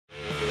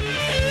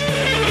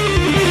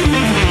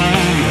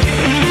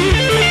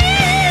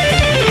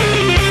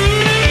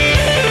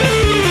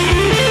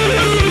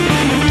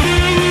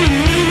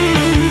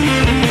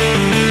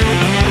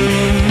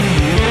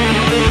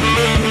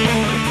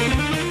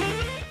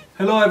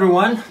Hello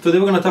everyone, today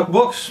we're going to talk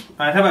books.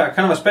 I have a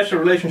kind of a special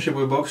relationship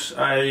with books.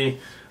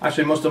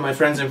 Actually, most of my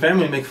friends and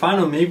family make fun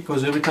of me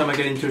because every time I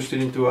get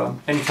interested into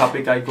any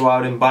topic, I go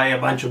out and buy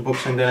a bunch of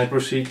books and then I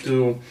proceed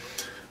to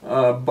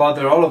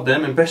bother all of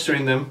them and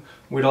pestering them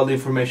with all the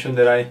information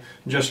that I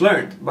just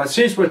learned. But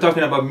since we're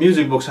talking about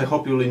music books, I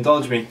hope you'll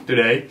indulge me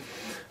today.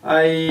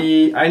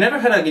 I never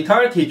had a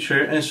guitar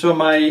teacher, and so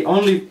my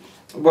only,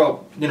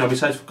 well, you know,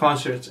 besides for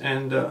concerts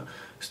and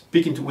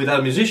speaking with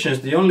other musicians,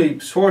 the only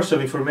source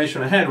of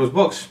information I had was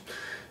books.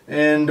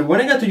 And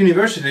when I got to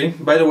university,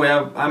 by the way,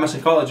 I'm a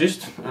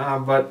psychologist,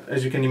 but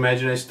as you can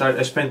imagine, I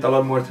spent a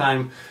lot more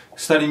time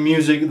studying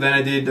music than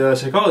I did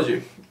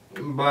psychology.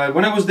 But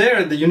when I was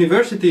there, the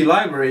university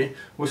library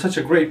was such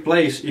a great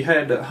place. It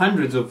had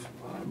hundreds of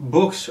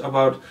books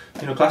about,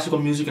 you know, classical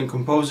music and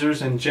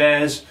composers and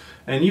jazz,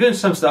 and even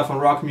some stuff on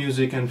rock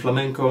music and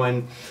flamenco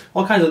and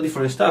all kinds of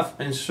different stuff.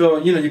 And so,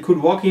 you know, you could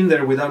walk in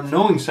there without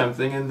knowing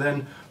something and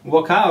then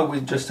walk out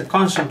with just a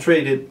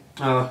concentrated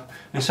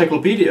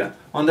encyclopedia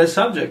on that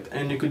subject,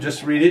 and you could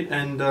just read it.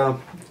 And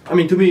I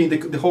mean, to me,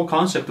 the whole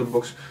concept of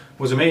books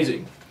was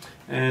amazing,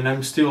 and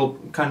I'm still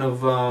kind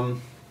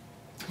of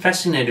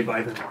fascinated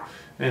by them,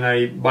 and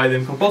I buy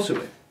them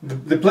compulsively.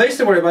 The place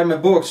where I buy my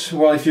books,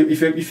 well, if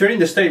you're in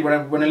the States,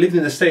 when I lived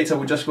in the States, I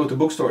would just go to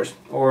bookstores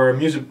or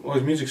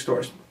music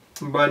stores.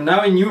 But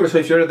now in Europe, so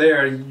if you're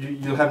there,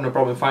 you'll have no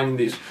problem finding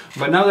these.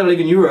 But now that I live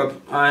in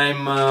Europe,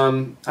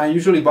 I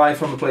usually buy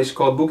from a place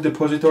called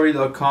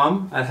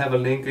bookdepository.com. I have a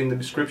link in the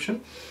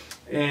description,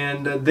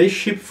 and they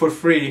ship for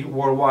free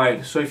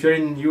worldwide. So if you're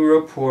in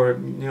Europe or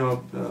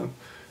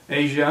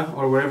Asia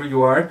or wherever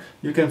you are,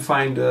 you can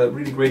find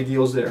really great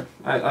deals there.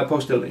 I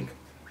post a link.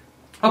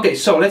 Okay,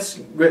 so let's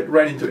get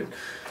right into it.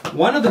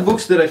 One of the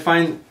books that I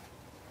find,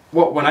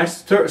 well, when I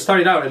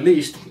started out at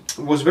least,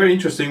 was very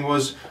interesting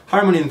was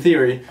Harmony in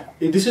Theory.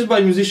 This is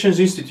by Musicians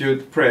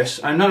Institute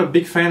Press. I'm not a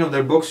big fan of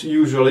their books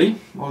usually,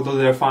 although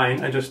they're fine.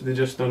 They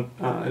just don't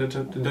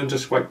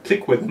just quite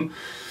click with them.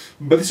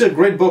 But this is a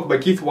great book by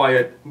Keith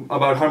Wyatt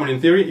about harmony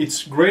in theory.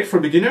 It's great for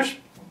beginners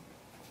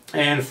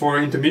and for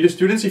intermediate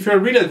students. If you're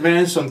really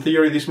advanced on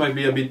theory, this might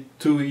be a bit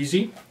too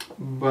easy,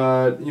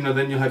 but you know,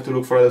 then you'll have to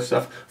look for other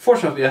stuff.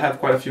 Fortunately, I have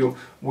quite a few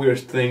weird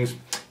things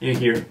in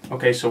here.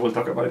 Okay, so we'll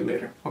talk about it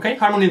later. Okay,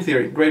 Harmony in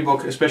Theory, great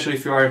book, especially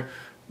if you are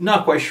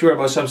not quite sure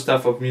about some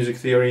stuff of music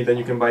theory, then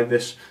you can buy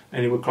this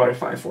and it will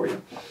clarify for you.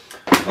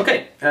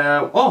 Okay,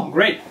 oh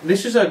great,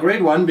 this is a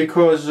great one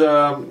because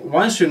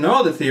once you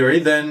know the theory,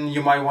 then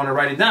you might want to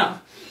write it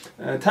down.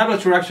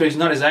 Tablature actually is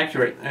not as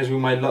accurate as we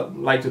might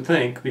like to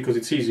think because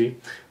it's easy,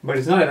 but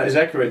it's not as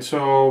accurate.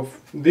 So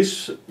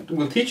this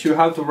will teach you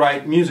how to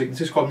write music.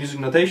 This is called Music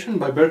Notation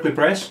by Berkeley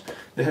Press.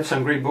 They have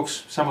some great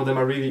books. Some of them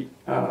are really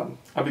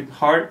a bit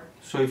hard,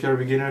 so if you're a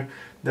beginner,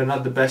 they're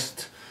not the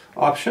best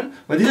option.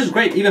 But this is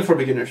great even for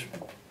beginners.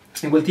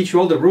 It will teach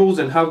you all the rules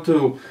and how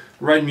to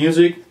write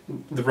music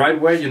the right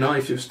way. You know,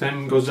 if your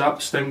stem goes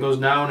up, stem goes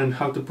down, and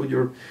how to put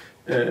your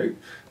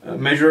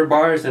measure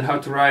bars, and how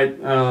to write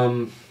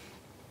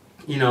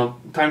you know,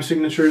 time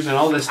signatures and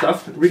all that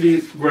stuff. Really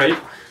great.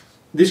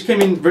 This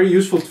came in very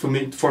useful for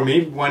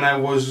me when I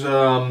was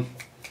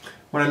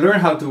when I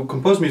learned how to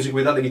compose music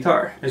without the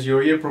guitar. As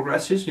your ear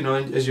progresses, you know,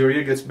 as your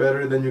ear gets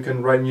better, then you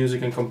can write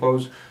music and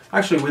compose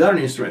actually without an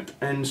instrument.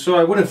 And so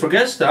I wouldn't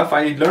forget stuff.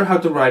 I learned how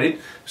to write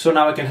it, so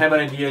now I can have an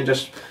idea and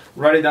just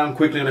write it down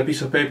quickly on a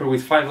piece of paper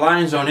with 5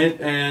 lines on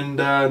it, and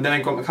then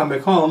I come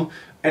back home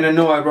and I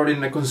know I wrote it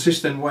in a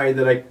consistent way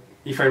that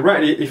if I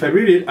read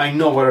it, I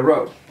know what I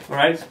wrote.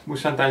 Alright?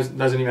 Which sometimes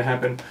doesn't even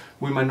happen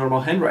with my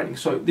normal handwriting.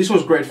 So this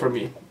was great for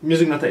me.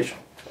 Music notation.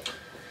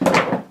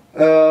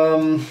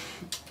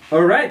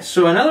 Alright,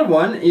 so another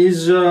one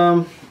is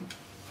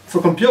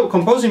for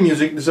composing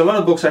music. There's a lot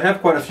of books. I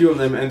have quite a few of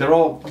them, and they're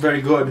all very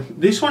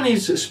good. This one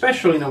is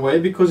special in a way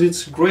because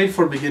it's great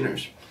for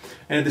beginners.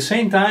 And at the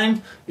same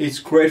time, it's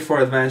great for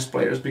advanced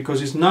players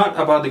because it's not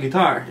about the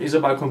guitar, it's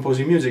about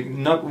composing music.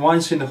 Not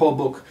once in the whole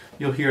book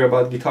you'll hear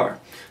about guitar.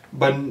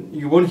 But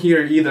you won't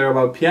hear either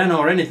about piano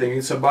or anything.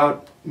 It's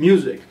about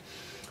music.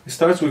 It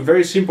starts with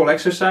very simple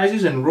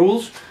exercises and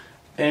rules,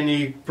 and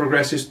it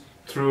progresses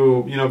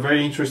through, you know,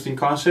 very interesting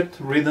concept,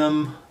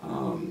 rhythm,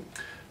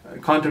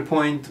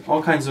 counterpoint,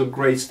 all kinds of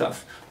great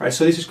stuff. All right,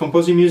 so this is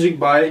Composing Music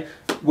by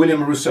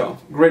William Rousseau.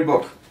 Great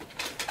book.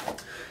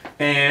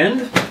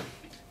 And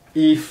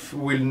if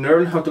we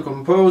learn how to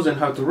compose and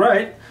how to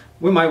write,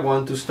 we might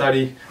want to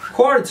study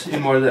chords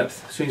in more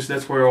depth, since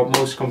that's where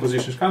most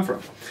compositions come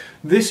from.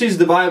 This is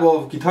the Bible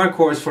of guitar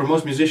chords for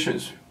most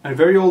musicians. A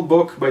very old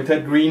book by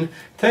Ted Green.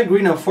 Ted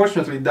Green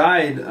unfortunately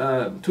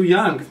died too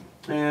young,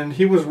 and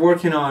he was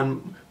working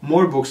on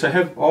more books. I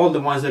have all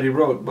the ones that he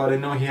wrote, but I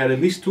know he had at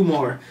least 2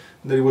 more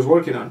that he was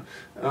working on.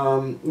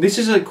 This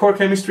is a chord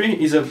chemistry.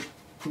 Is a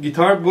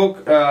guitar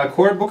book,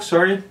 chord book,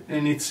 sorry,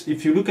 and it's,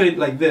 if you look at it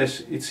like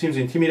this, it seems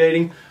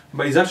intimidating,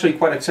 but it's actually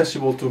quite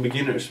accessible to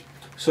beginners.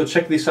 So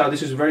check this out.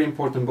 This is a very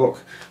important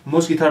book.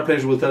 Most guitar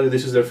players will tell you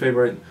this is their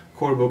favorite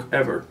chord book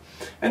ever.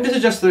 And this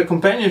is just a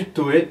companion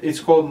to it. It's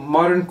called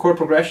Modern Chord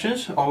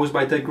Progressions, always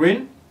by Ted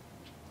Green.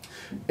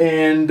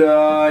 and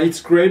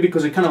it's great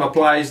because it kind of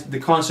applies the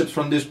concepts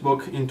from this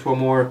book into a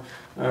more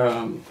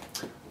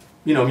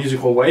you know,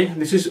 musical way.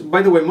 This is,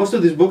 by the way, most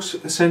of these books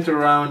center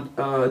around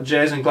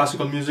jazz and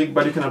classical music,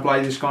 but you can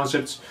apply these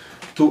concepts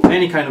to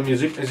any kind of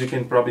music. As you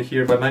can probably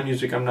hear by my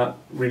music, I'm not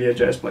really a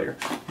jazz player,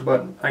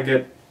 but I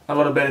get a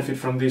lot of benefit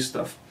from this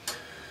stuff.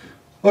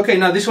 Okay,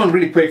 now this one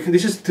really quick.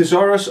 This is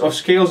Thesaurus of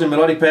Scales and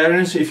Melodic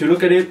Patterns. If you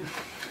look at it,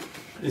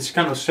 it's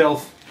kind of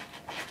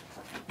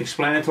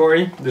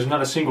self-explanatory. There's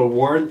not a single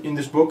word in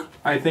this book.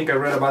 I think I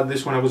read about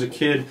this when I was a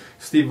kid.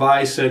 Steve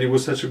Vai said it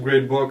was such a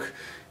great book,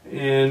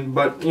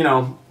 but you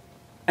know,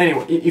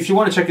 anyway, if you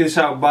want to check this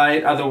out, buy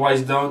it.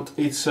 Otherwise, don't.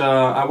 It's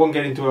I won't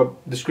get into a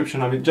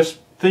description of it. Just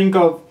think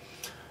of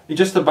it's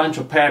just a bunch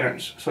of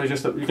patterns. So it's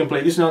just you can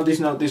play this note, this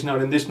note, this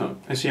note, and this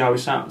note, and see how it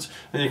sounds.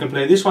 And you can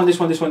play this one, this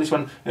one, this one, this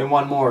one, and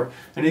one more.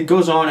 And it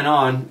goes on and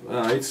on.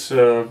 It's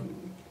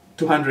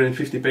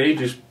 250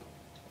 pages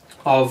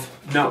of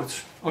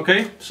notes.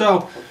 Okay,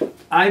 so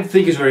I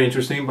think it's very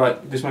interesting,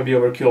 but this might be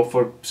overkill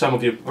for some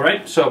of you. All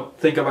right, so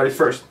think about it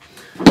first.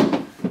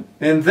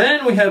 And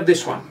then we have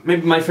this one,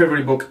 maybe my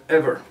favorite book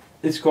ever.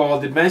 It's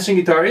called Advancing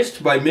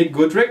Guitarist by Mick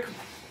Goodrick.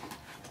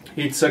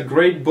 It's a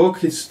great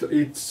book.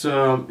 It's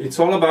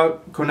all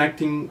about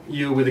connecting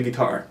you with the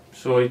guitar.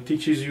 So it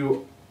teaches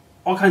you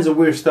all kinds of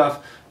weird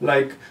stuff,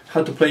 like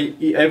how to play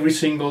every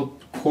single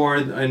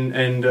chord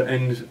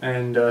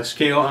and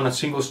scale on a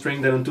single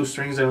string, then on two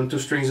strings, then on two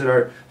strings that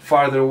are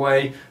farther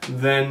away,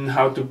 then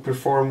how to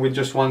perform with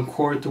just one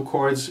chord, two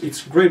chords.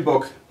 It's a great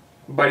book,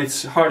 but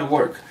it's hard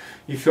work.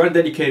 If you are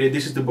dedicated,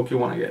 this is the book you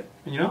want to get.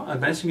 You know,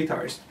 Advancing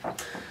Guitarist.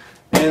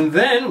 And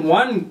then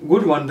one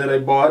good one that I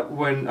bought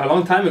a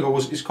long time ago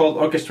is called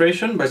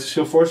Orchestration by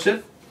Cecile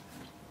Forsyth.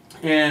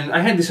 And I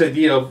had this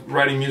idea of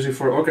writing music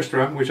for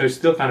orchestra, which I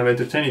still kind of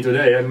entertaining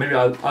today, and maybe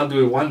I'll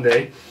do it one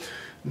day.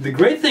 The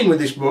great thing with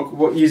this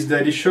book is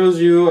that it shows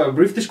you a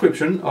brief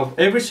description of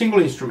every single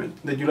instrument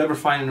that you'll ever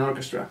find in an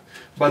orchestra.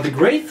 But the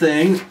great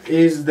thing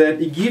is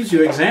that it gives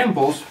you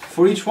examples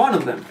for each one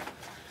of them.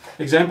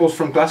 Examples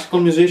from classical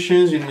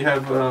musicians, and you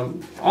have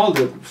all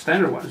the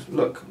standard ones.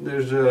 Look,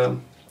 there's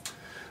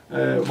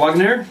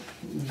Wagner,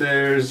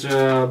 there's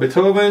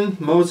Beethoven,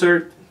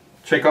 Mozart,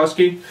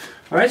 Tchaikovsky.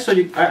 All right, so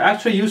I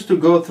actually used to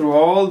go through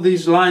all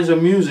these lines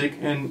of music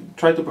and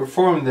try to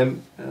perform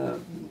them,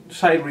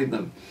 sight read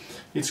them.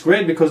 It's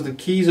great because the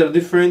keys are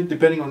different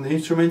depending on the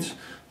instruments,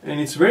 and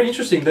it's very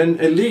interesting. Then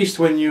at least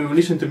when you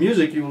listen to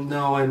music, you will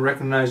know and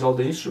recognize all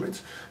the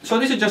instruments. So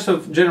this is just a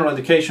general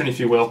education, if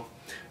you will.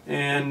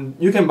 And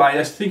you can buy it.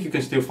 I think you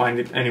can still find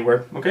it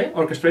anywhere. Okay,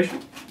 Orchestration,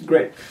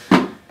 great.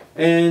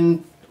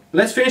 And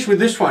let's finish with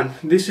this one.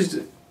 This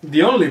is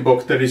the only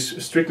book that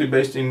is strictly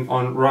based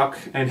on rock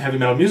and heavy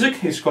metal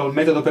music. It's called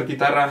Metodo per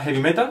Chitarra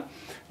Heavy Metal,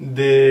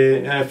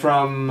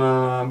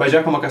 by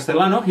Giacomo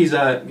Castellano. He's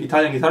an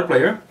Italian guitar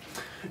player.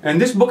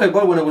 And this book I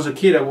bought when I was a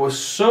kid. I was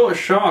so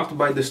shocked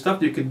by the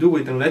stuff you could do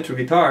with an electric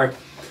guitar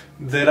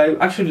that I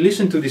actually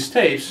listened to these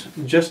tapes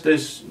just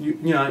as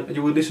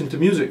you would listen to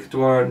music,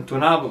 to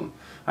an album.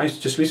 I used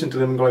to just listen to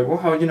them and go like,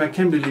 wow, I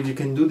can't believe you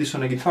can do this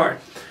on a guitar.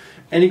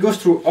 And it goes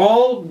through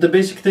all the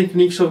basic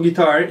techniques of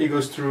guitar. It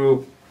goes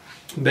through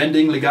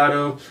bending,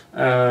 legato,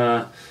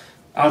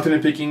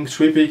 alternate picking,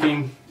 sweep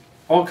picking,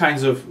 all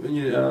kinds of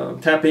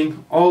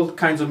tapping, all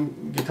kinds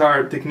of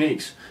guitar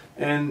techniques.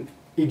 And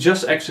it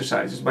just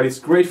exercises, but it's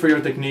great for your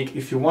technique.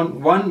 If you want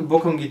one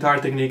book on guitar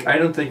technique, I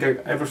don't think I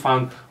ever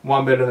found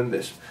one better than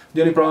this.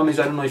 The only problem is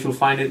I don't know if you'll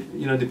find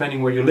it,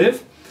 depending where you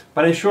live.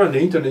 But I'm sure on the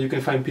internet you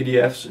can find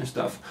PDFs and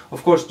stuff.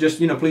 Of course, just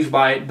please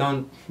buy it.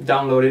 Don't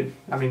download it.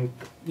 I mean,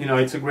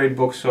 it's a great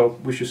book, so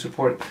we should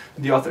support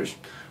the authors.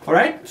 All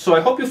right. So I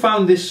hope you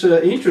found this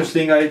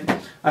interesting. I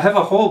have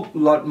a whole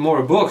lot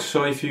more books.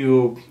 So if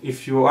you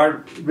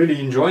are really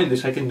enjoying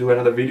this, I can do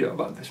another video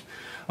about this.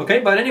 Okay.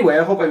 But anyway,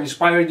 I hope I've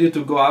inspired you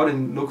to go out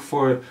and look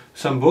for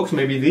some books,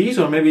 maybe these,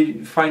 or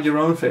maybe find your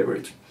own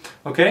favorites.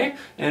 Okay.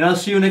 And I'll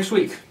see you next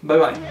week. Bye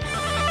bye.